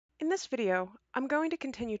this video, I'm going to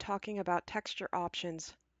continue talking about texture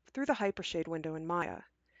options through the Hypershade window in Maya.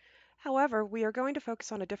 However, we are going to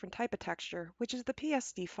focus on a different type of texture, which is the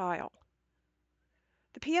PSD file.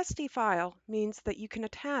 The PSD file means that you can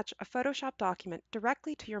attach a Photoshop document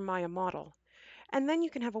directly to your Maya model, and then you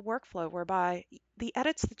can have a workflow whereby the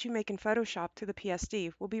edits that you make in Photoshop through the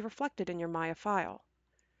PSD will be reflected in your Maya file.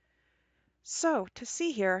 So, to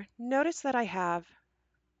see here, notice that I have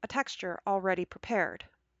a texture already prepared.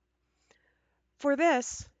 For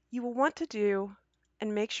this, you will want to do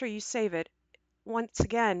and make sure you save it once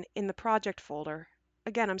again in the project folder.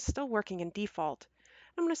 Again, I'm still working in default.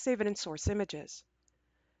 I'm going to save it in source images.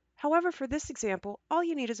 However, for this example, all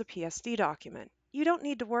you need is a PSD document. You don't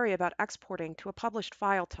need to worry about exporting to a published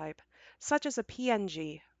file type, such as a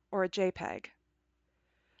PNG or a JPEG.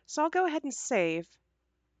 So I'll go ahead and save,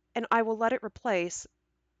 and I will let it replace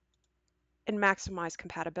and maximize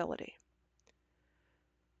compatibility.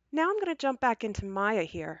 Now I'm going to jump back into Maya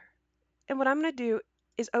here, and what I'm going to do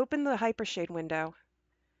is open the Hypershade window.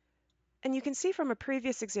 And you can see from a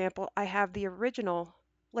previous example, I have the original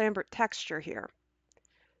Lambert texture here.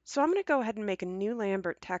 So I'm going to go ahead and make a new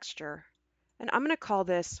Lambert texture, and I'm going to call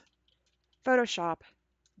this Photoshop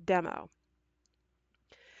Demo.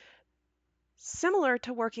 Similar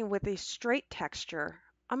to working with a straight texture,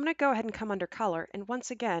 I'm going to go ahead and come under Color, and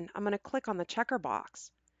once again, I'm going to click on the checker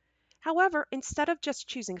box. However, instead of just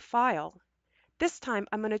choosing File, this time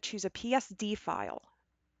I'm going to choose a PSD file.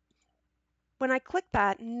 When I click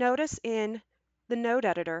that, notice in the node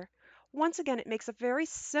editor, once again, it makes a very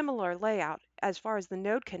similar layout as far as the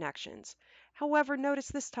node connections. However, notice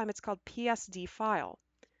this time it's called PSD file.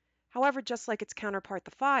 However, just like its counterpart, the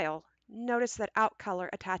file, notice that out color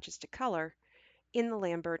attaches to color in the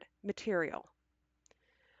Lambert material.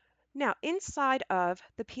 Now, inside of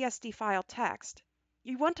the PSD file text,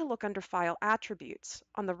 you want to look under File Attributes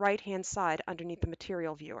on the right-hand side underneath the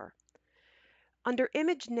Material Viewer. Under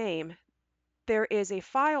Image Name, there is a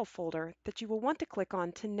file folder that you will want to click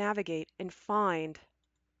on to navigate and find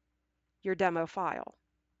your demo file.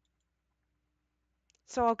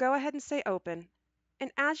 So I'll go ahead and say Open, and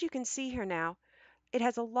as you can see here now, it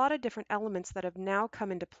has a lot of different elements that have now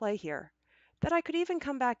come into play here that I could even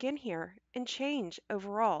come back in here and change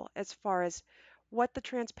overall as far as what the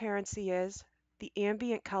transparency is, the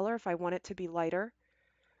ambient color if I want it to be lighter,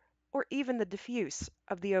 or even the diffuse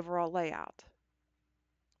of the overall layout.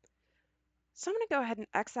 So I'm going to go ahead and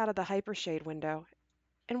X out of the Hypershade window,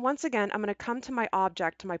 and once again I'm going to come to my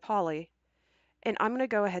object, to my poly, and I'm going to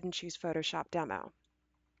go ahead and choose Photoshop Demo.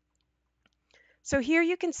 So here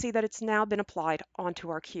you can see that it's now been applied onto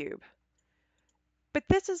our cube. But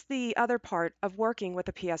this is the other part of working with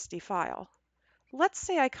a PSD file. Let's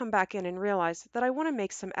say I come back in and realize that I want to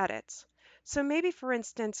make some edits. So maybe, for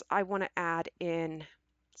instance, I want to add in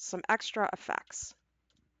some extra effects.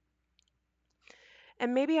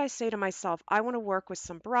 And maybe I say to myself, I want to work with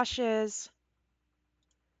some brushes.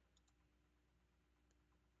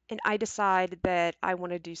 And I decide that I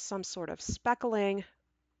want to do some sort of speckling.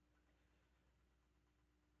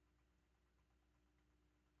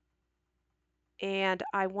 And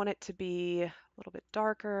I want it to be a little bit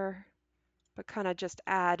darker, but kind of just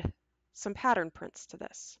add some pattern prints to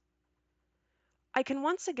this. I can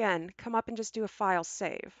once again come up and just do a file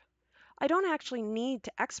save. I don't actually need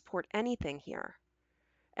to export anything here.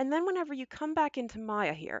 And then whenever you come back into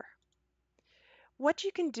Maya here, what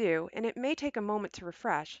you can do, and it may take a moment to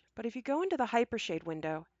refresh, but if you go into the Hypershade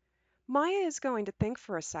window, Maya is going to think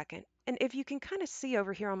for a second. And if you can kind of see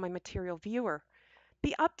over here on my Material Viewer,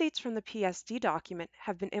 the updates from the PSD document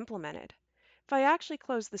have been implemented. If I actually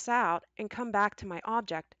close this out and come back to my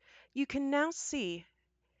object, you can now see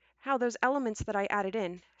how those elements that I added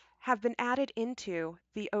in have been added into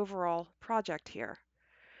the overall project here.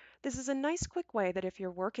 This is a nice quick way that if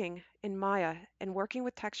you're working in Maya and working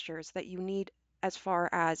with textures that you need as far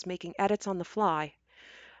as making edits on the fly,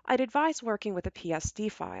 I'd advise working with a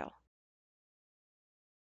PSD file.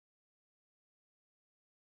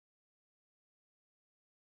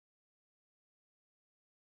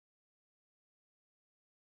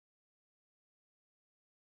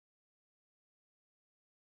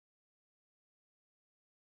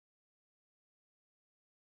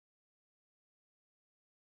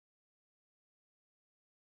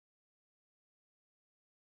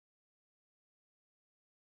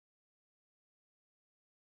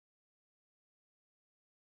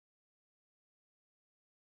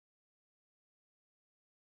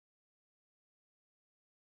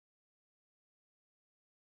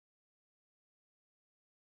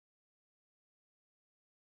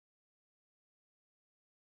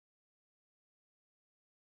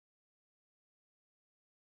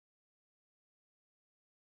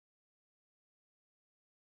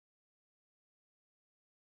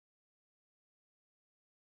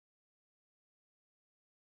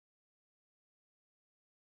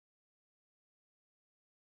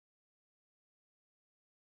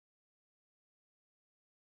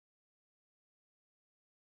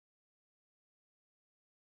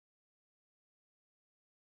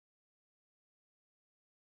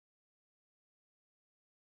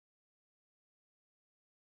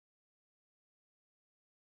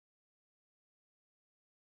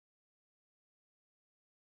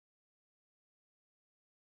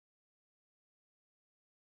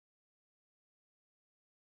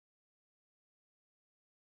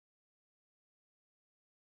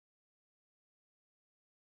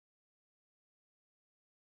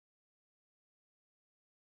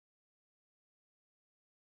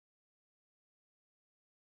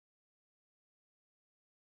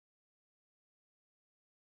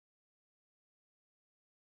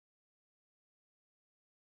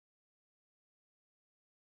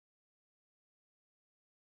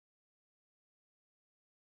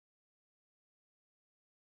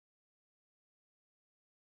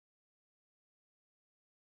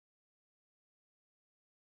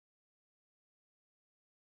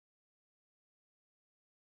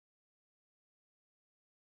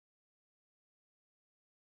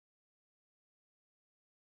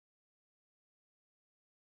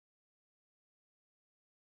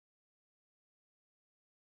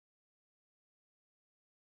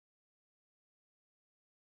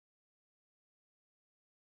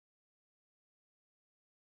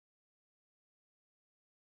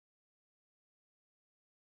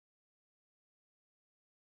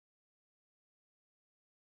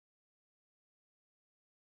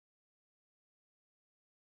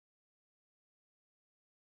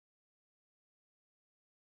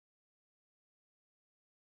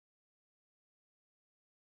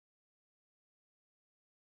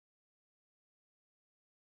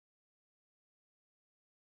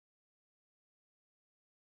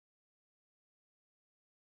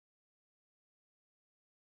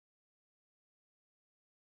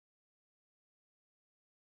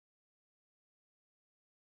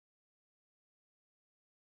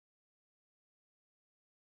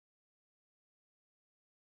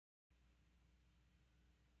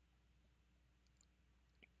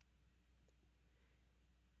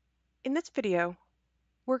 In this video,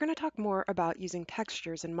 we're going to talk more about using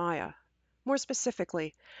textures in Maya. More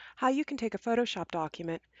specifically, how you can take a Photoshop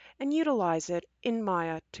document and utilize it in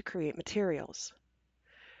Maya to create materials.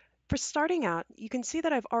 For starting out, you can see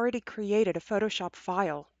that I've already created a Photoshop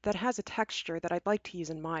file that has a texture that I'd like to use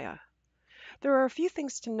in Maya. There are a few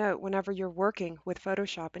things to note whenever you're working with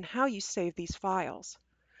Photoshop and how you save these files.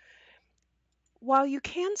 While you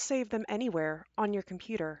can save them anywhere on your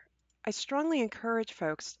computer, I strongly encourage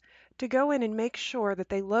folks to go in and make sure that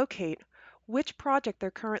they locate which project they're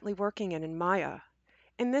currently working in Maya.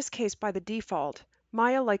 In this case, by the default,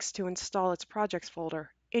 Maya likes to install its projects folder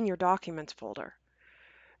in your documents folder.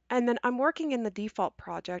 And then I'm working in the default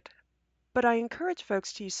project, but I encourage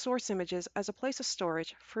folks to use source images as a place of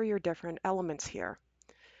storage for your different elements here.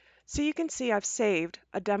 So you can see I've saved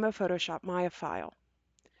a demo Photoshop Maya file.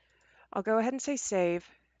 I'll go ahead and say save,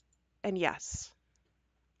 and yes.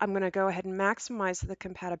 I'm going to go ahead and maximize the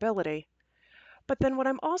compatibility. But then what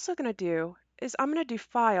I'm also going to do is I'm going to do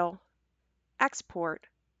File, Export,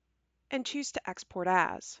 and choose to export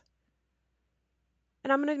as.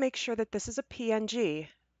 And I'm going to make sure that this is a PNG.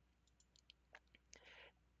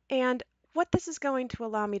 And what this is going to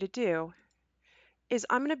allow me to do is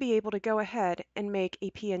I'm going to be able to go ahead and make a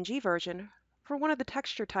PNG version for one of the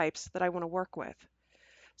texture types that I want to work with.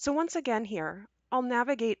 So once again here, I'll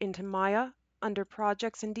navigate into Maya under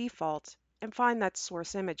Projects and Defaults and find that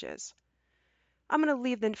Source Images. I'm going to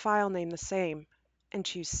leave the file name the same and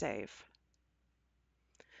choose Save.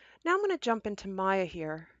 Now I'm going to jump into Maya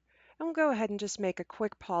here and we'll go ahead and just make a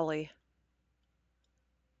quick poly.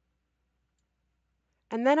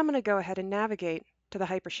 And then I'm going to go ahead and navigate to the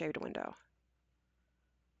Hypershade window.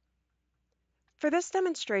 For this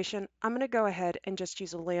demonstration, I'm going to go ahead and just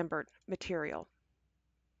use a Lambert material.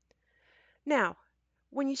 Now,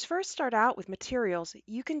 when you first start out with materials,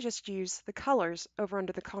 you can just use the colors over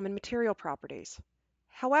under the common material properties.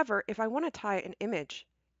 However, if I want to tie an image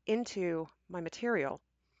into my material,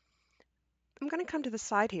 I'm going to come to the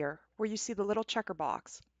side here where you see the little checker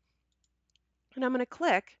box. And I'm going to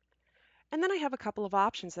click, and then I have a couple of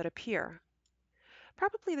options that appear.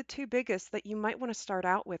 Probably the two biggest that you might want to start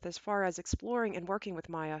out with as far as exploring and working with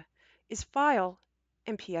Maya is File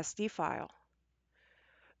and PSD File.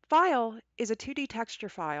 File is a 2D texture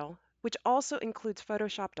file, which also includes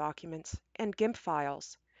Photoshop documents and GIMP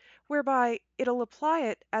files, whereby it'll apply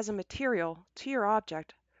it as a material to your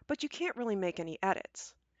object, but you can't really make any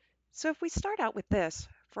edits. So if we start out with this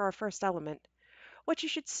for our first element, what you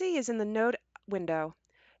should see is in the node window,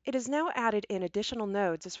 it has now added in additional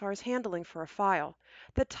nodes as far as handling for a file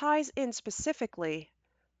that ties in specifically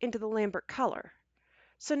into the Lambert color.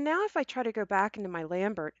 So now if I try to go back into my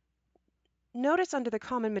Lambert, notice under the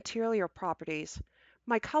common material properties,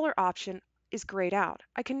 my color option is grayed out.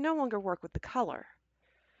 I can no longer work with the color.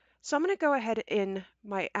 So I'm going to go ahead in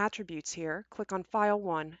my attributes here, click on File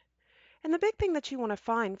 1. And the big thing that you want to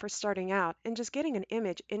find for starting out and just getting an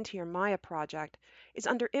image into your Maya project is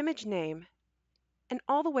under Image Name, and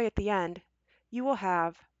all the way at the end, you will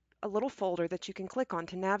have a little folder that you can click on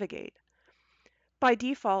to navigate. By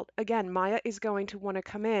default, again, Maya is going to want to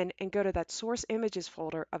come in and go to that Source Images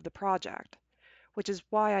folder of the project, which is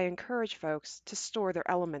why I encourage folks to store their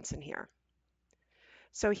elements in here.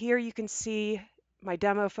 So here you can see my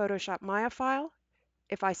demo Photoshop Maya file.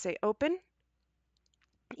 If I say Open,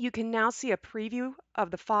 you can now see a preview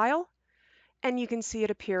of the file, and you can see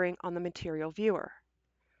it appearing on the Material Viewer.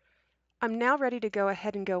 I'm now ready to go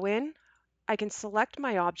ahead and go in. I can select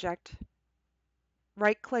my object,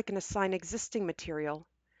 right-click and assign Existing Material.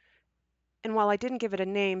 And while I didn't give it a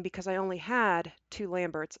name because I only had 2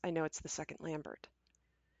 Lamberts, I know it's the second Lambert.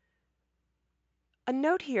 A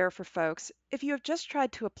note here for folks, if you have just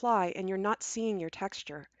tried to apply and you're not seeing your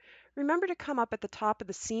texture, remember to come up at the top of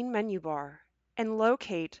the Scene menu bar and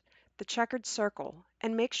locate the checkered circle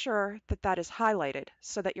and make sure that that is highlighted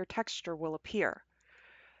so that your texture will appear.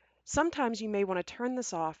 Sometimes you may want to turn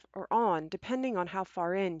this off or on depending on how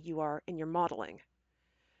far in you are in your modeling.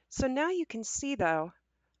 So now you can see though,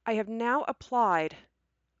 I have now applied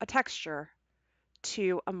a texture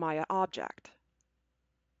to a Maya object.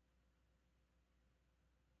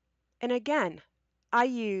 And again, I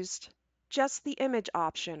used just the image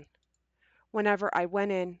option whenever I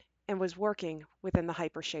went in and was working within the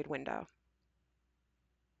Hypershade window.